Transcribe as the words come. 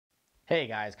Hey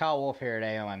guys, Kyle Wolf here at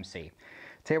AOMC.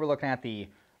 Today we're looking at the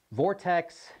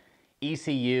Vortex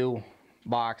ECU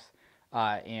box,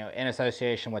 in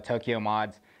association with Tokyo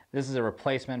Mods. This is a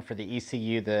replacement for the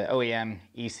ECU, the OEM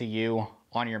ECU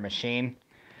on your machine.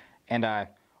 And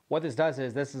what this does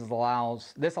is this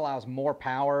allows more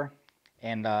power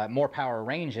and more power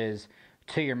ranges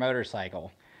to your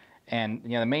motorcycle. And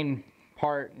the main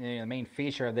part, the main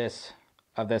feature of this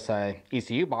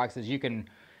ECU box is you can.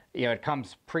 It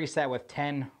comes preset with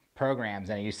 10 programs,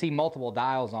 and you see multiple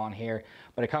dials on here,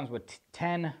 but it comes with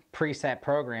 10 preset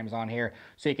programs on here,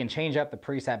 so you can change up the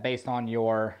preset based on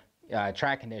your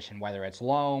track condition, whether it's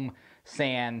loam,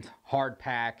 sand, hard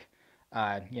pack,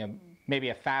 maybe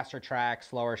a faster track,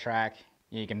 slower track.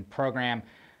 You can program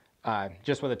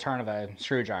just with a turn of a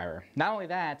screwdriver. Not only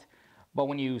that, but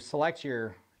when you select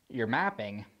your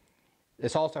mapping,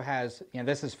 this also has,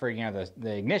 this is for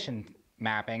the ignition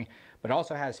mapping, but it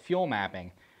also has fuel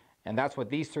mapping, and that's what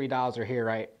these three dials are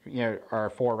here,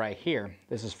 are for right here.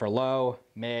 This is for low,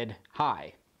 mid,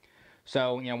 high.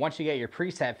 So once you get your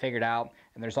preset figured out,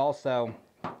 and there's also,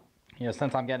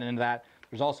 since I'm getting into that,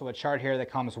 there's also a chart here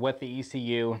that comes with the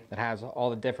ECU that has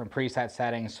all the different preset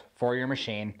settings for your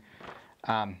machine.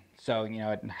 So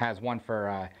it has one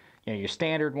for your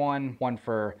standard one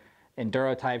for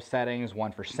Enduro type settings,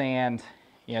 one for sand.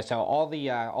 So all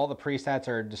the presets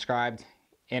are described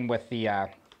in with the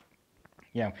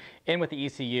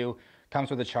ECU. Comes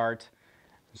with a chart.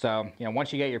 So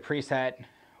once you get your preset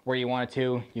where you want it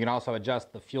to, you can also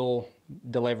adjust the fuel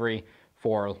delivery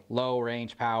for low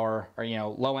range power, or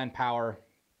low end power,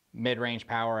 mid range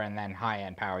power, and then high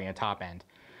end power, top end.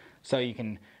 So you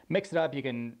can mix it up. You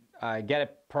can get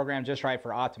it programmed just right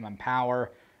for optimum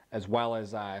power, as well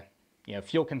as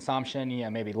fuel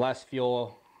consumption. Maybe less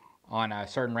fuel on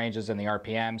certain ranges in the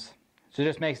RPMs. So it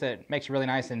just makes it really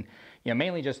nice, and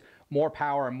mainly just more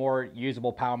power and more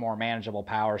usable power, more manageable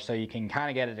power, so you can kind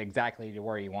of get it exactly to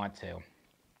where you want to.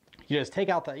 You just take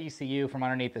out the ECU from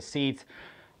underneath the seat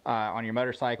on your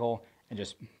motorcycle and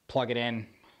just plug it in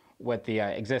with the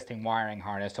existing wiring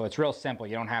harness. So it's real simple.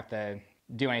 You don't have to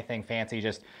do anything fancy.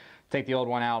 Just take the old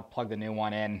one out, plug the new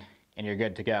one in, and you're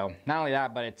good to go. Not only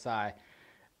that, but it's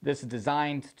this is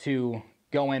designed to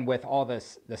go in with all the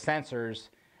sensors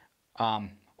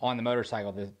on the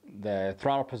motorcycle, the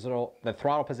throttle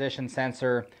position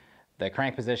sensor, the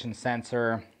crank position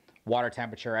sensor, water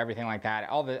temperature, everything like that.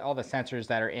 All the sensors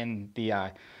that are in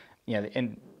the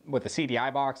with the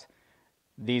CDI box,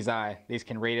 these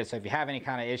can read it. So if you have any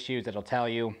kind of issues, it'll tell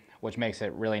you, which makes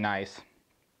it really nice.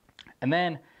 And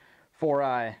then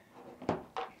for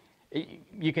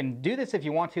you can do this if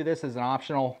you want to. This is an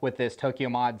optional with this Tokyo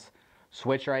Mods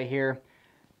switch right here.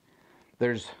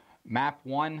 There's map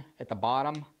 1 at the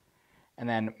bottom, and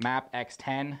then map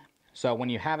X10. So when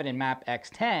you have it in map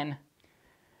X10,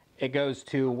 it goes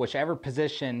to whichever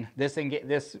position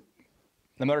the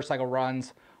motorcycle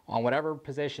runs on, whatever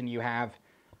position you have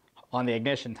on the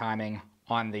ignition timing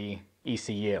on the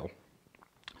ECU.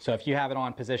 So if you have it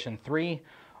on position 3,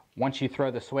 once you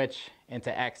throw the switch into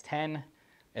X10,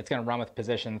 it's going to run with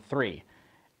position 3.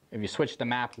 If you switch to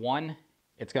map 1,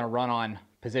 it's going to run on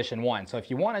position 1. So if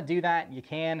you want to do that, you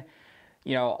can.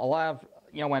 A lot of,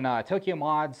 when Tokyo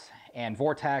Mods and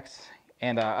Vortex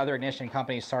and other ignition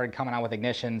companies started coming out with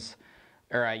ignitions,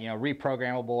 or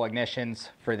reprogrammable ignitions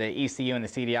for the ECU and the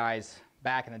CDIs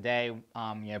back in the day,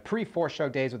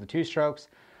 pre-4-stroke days with the 2-strokes,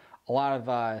 a lot of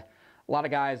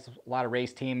guys, a lot of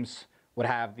race teams would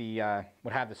have the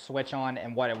switch on,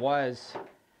 and what it was,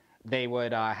 they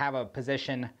would have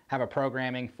a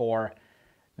programming for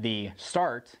the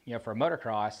start, for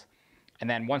motocross, and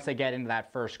then once they get into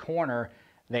that first corner,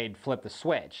 they'd flip the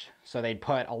switch. So they'd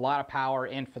put a lot of power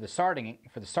in for the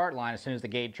start line. As soon as the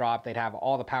gate dropped, they'd have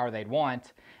all the power they'd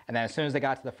want, and then as soon as they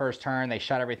got to the first turn, they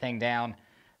shut everything down.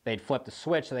 They'd flip the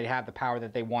switch, so they'd have the power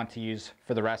that they want to use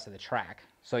for the rest of the track.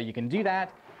 So you can do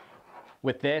that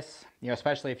with this,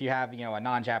 especially if you have a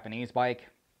non-Japanese bike,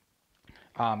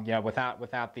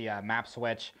 without the map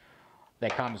switch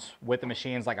that comes with the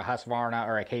machines, like a Husqvarna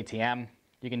or a KTM.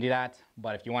 You can do that,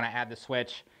 but if you want to add the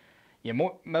switch,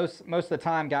 most of the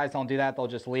time guys don't do that. They'll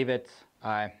just leave it.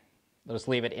 They'll just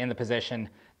leave it in the position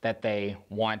that they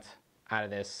want out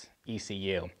of this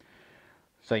ECU.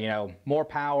 So more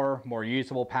power, more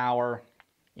usable power.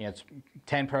 It's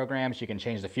 10 programs. You can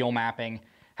change the fuel mapping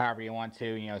however you want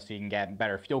to. So you can get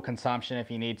better fuel consumption if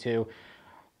you need to.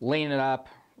 Lean it up.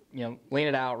 Lean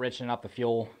it out, richen up the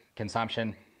fuel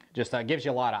consumption. Just gives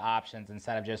you a lot of options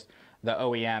instead of just the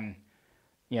OEM,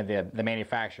 the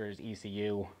manufacturer's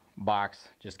ECU box,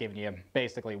 just giving you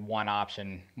basically one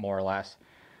option, more or less.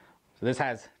 So this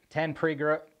has 10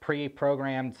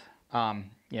 pre-programmed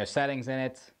settings in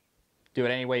it. Do it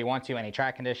any way you want to, any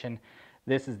track condition.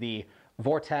 This is the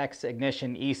Vortex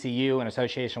Ignition ECU in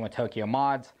association with Tokyo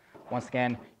Mods. Once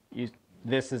again,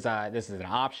 this is an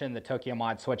option. The Tokyo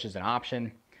Mod switch is an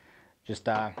option. Just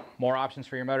more options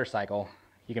for your motorcycle.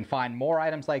 You can find more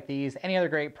items like these, any other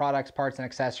great products, parts, and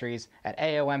accessories at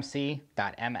aomc.mx.